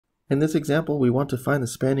in this example, we want to find the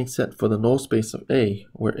spanning set for the null space of A,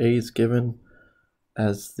 where A is given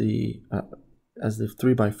as the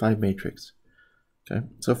 3 by 5 matrix. Okay,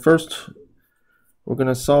 so first we're going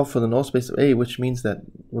to solve for the null space of A, which means that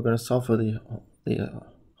we're going to solve for the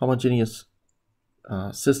homogeneous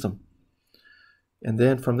system. And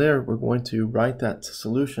then from there, we're going to write that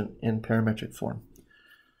solution in parametric form.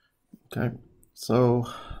 Okay, so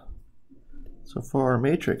for our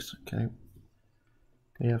matrix, okay,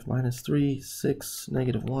 we have -3, 6,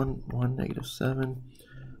 -1, 1, -7,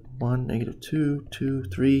 1, -2, 2,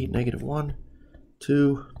 3, -1,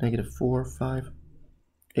 2, -4, 5,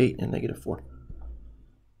 8, and -4.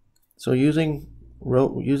 So using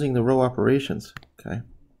the row operations, okay,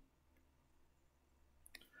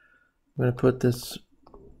 I'm going to put this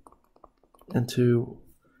into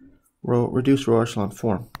reduced row echelon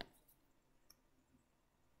form.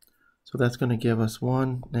 So that's going to give us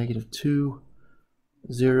 1, -2,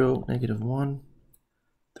 0, -1,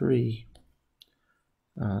 3,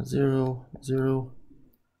 0, 0,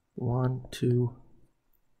 1, 2,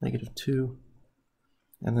 -2,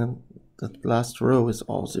 and then the last row is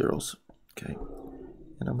all zeros. Okay,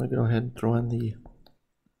 and I'm going to go ahead and throw in the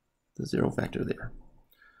 0 vector there.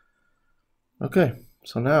 Okay,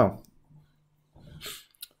 so now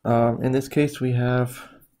in this case we have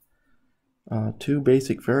two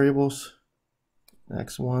basic variables,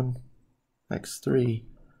 x1, x3.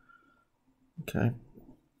 Okay,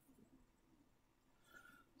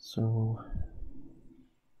 so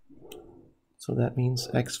that means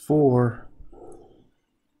x4.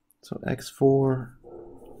 So x4,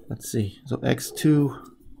 let's see, so x2,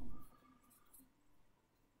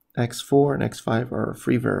 x4, and x5 are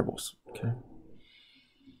free variables. Okay,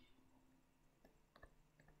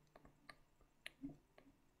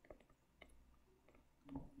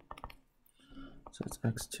 so it's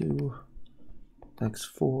x2,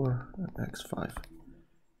 x4, and x5.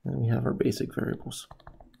 And we have our basic variables.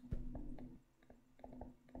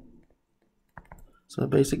 So the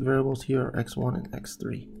basic variables here are x1 and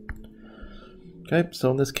x3. Okay,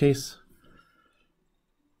 so in this case,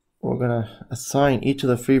 we're going to assign each of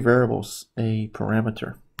the free variables a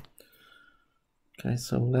parameter. Okay,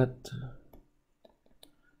 so let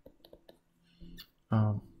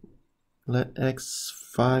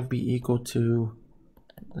x5 be equal to,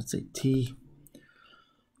 let's say, t,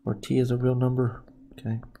 where t is a real number.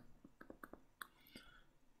 Okay,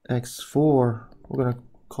 x4, we're going to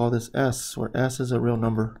call this s, where s is a real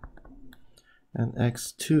number, and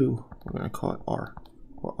x2, we're going to call it r,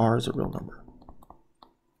 where r is a real number.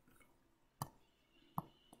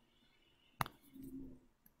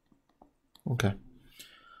 Okay,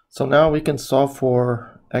 so now we can solve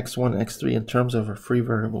for x1, x3 in terms of our free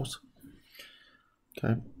variables.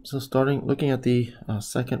 Okay, so looking at the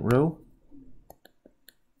second row,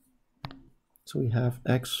 so we have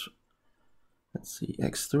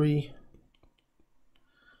x3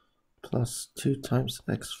 plus 2 times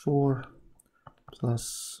x4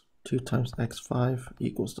 plus 2 times x5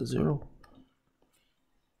 equals to 0.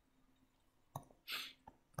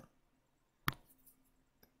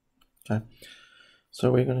 Okay,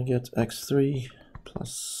 so we're going to get x3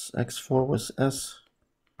 plus x4 was s,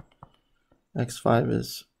 x5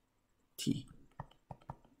 is t.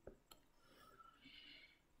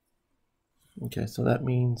 Okay, so that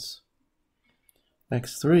means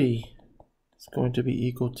x3 is going to be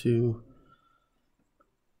equal to,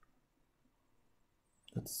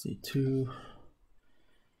 let's see, 2.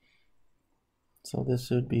 So this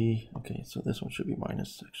should be, okay, so this one should be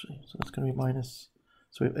minus actually. So it's going to be minus,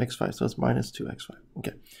 so we have x5, so it's minus 2x5.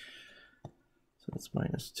 Okay, so that's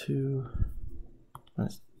minus 2,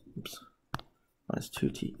 minus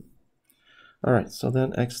 2t. All right, so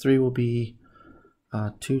then x3 will be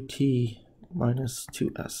 2t minus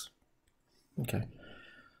 2s. Okay.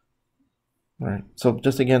 All right. So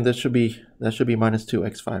just again, that should be minus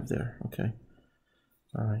 2x5 there. Okay.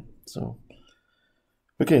 All right. So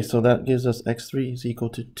okay, so that gives us x3 is equal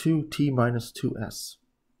to 2t minus 2s.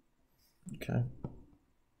 Okay.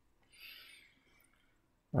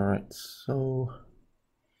 All right. So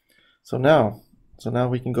now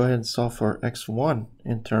we can go ahead and solve for x1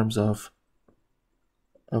 in terms of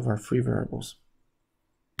our free variables.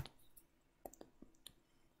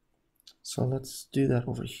 So let's do that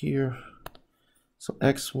over here. So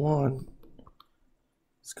x1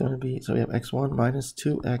 is going to be, so we have x1 minus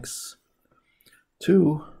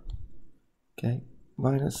 2x2, okay,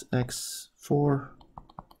 minus x4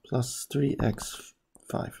 plus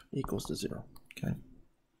 3x5 equals to 0. Okay.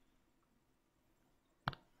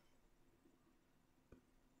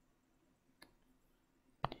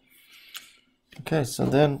 Okay, so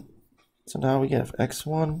So now we get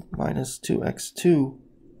x1 minus 2x2.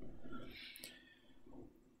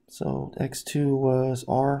 So x2 was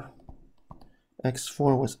r,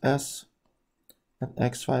 x4 was s, and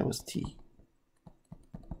x5 was t.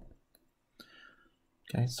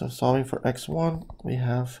 Okay, so solving for x1, we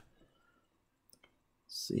have,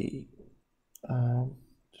 let's see,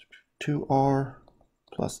 2r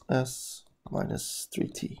plus s minus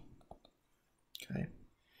 3t. Okay.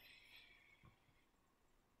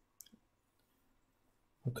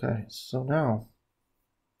 Okay, so now,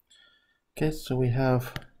 okay, so we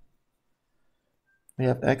have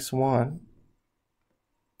x1.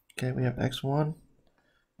 Okay, we have x1,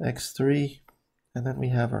 x3, and then we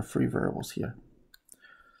have our free variables here.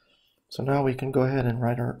 So now we can go ahead and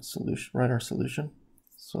write our solution.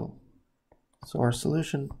 So our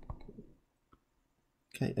solution,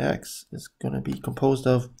 okay, x is going to be composed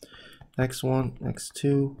of x1,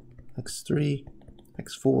 x2, x3,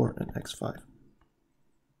 x4, and x5.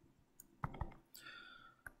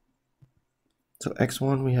 So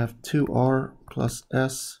x1 we have 2r plus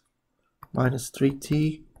s minus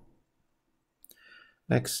 3t.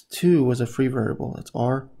 x2 was a free variable, that's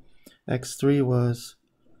r. x3 was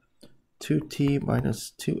 2t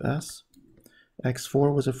minus 2s.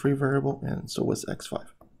 x4 was a free variable, and so was x5.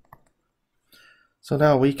 So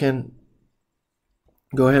now we can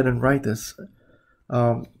go ahead and write this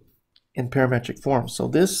in parametric form. So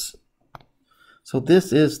this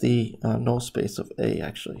is the null space of A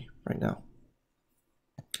actually right now.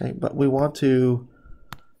 Okay, but we want to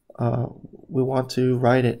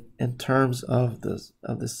write it in terms of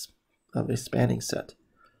a spanning set.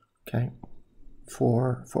 Okay,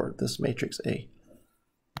 for this matrix A.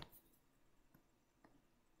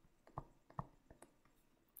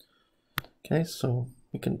 Okay, so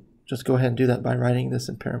we can just go ahead and do that by writing this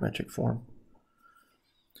in parametric form.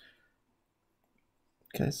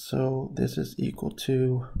 Okay, so this is equal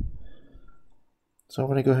to, so I'm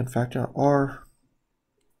going to go ahead and factor out r.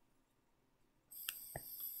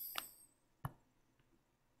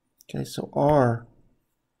 Okay, so r,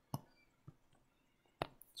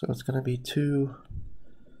 so it's going to be 2,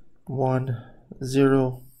 1,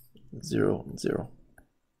 0, 0, 0.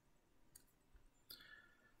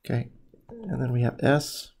 Okay, and then we have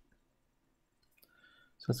s,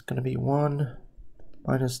 so it's going to be 1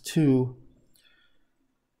 minus 2,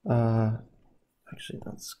 actually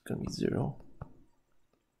that's going to be 0.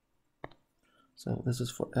 So this is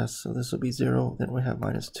for s, so this will be 0, then we have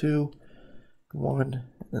minus 2, 1, and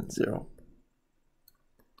then 0.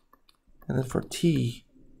 And then for t,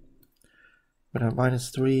 we're going to have minus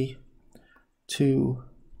 3, 2,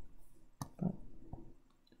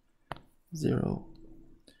 0,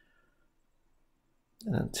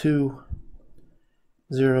 and then 2,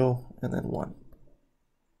 0, and then 1.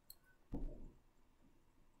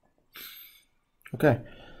 Okay,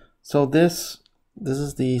 so this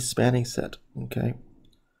is the spanning set. Okay,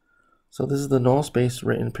 so this is the null space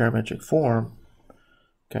written in parametric form.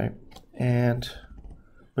 Okay, and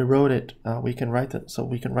we wrote it. We can write that. So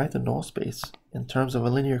we can write the null space in terms of a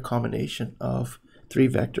linear combination of 3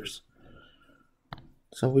 vectors.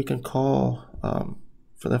 So we can call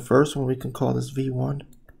for the first one, we can call this v1,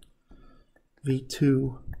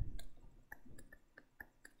 v2,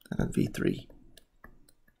 and then v3.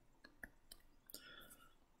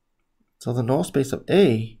 So the null space of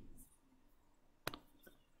A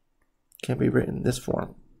can be written in this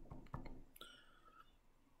form.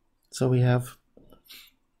 So we have,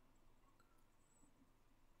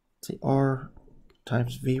 say, r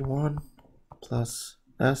times v1 plus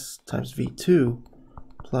s times v2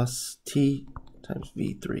 plus t times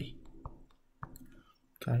v3.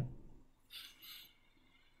 Okay.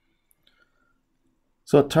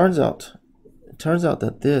 So it turns out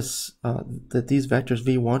that these vectors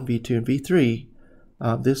v1, v2, and v3,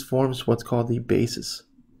 this forms what's called the basis.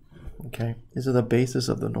 Okay, these are the basis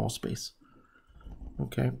of the null space.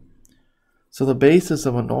 Okay, so the basis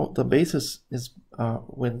of the basis is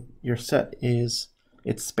when your set is,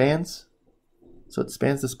 it spans, so it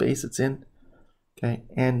spans the space it's in. Okay,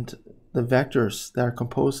 and the vectors that are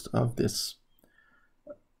composed of this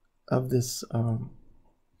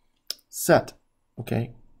set,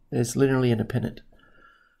 okay, is linearly independent.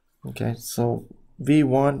 Okay, so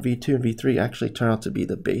v1, v2, and v3 actually turn out to be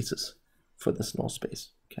the basis for this null space.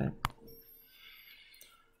 Okay,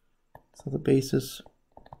 so the basis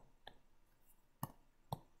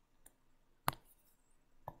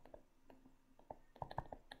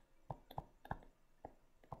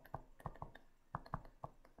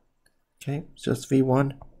okay, it's just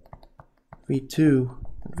v1, v2,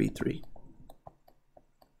 and v3.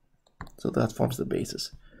 So that forms the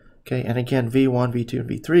basis. Okay, and again, v1, v2, and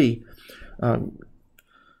v3,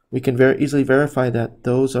 we can very easily verify that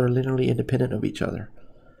those are linearly independent of each other.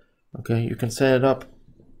 Okay, you can set it up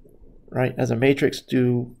right as a matrix,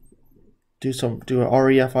 do a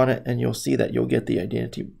REF on it, and you'll see that you'll get the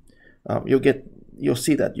identity. You'll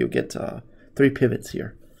see that you'll get 3 pivots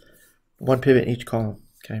here, 1 pivot in each column.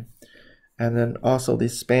 Okay, and then also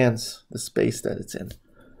this spans the space that it's in.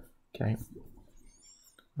 Okay,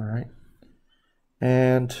 all right,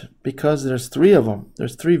 and because there's 3 of them,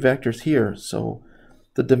 there's 3 vectors here, so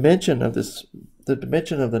the dimension of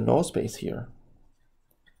the null space here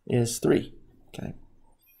is 3. Okay.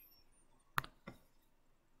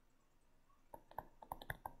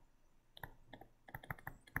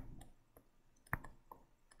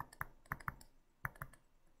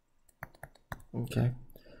 Okay,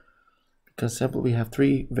 because simply we have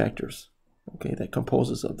 3 vectors, okay, that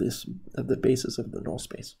composes of the basis of the null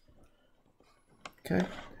space. Okay.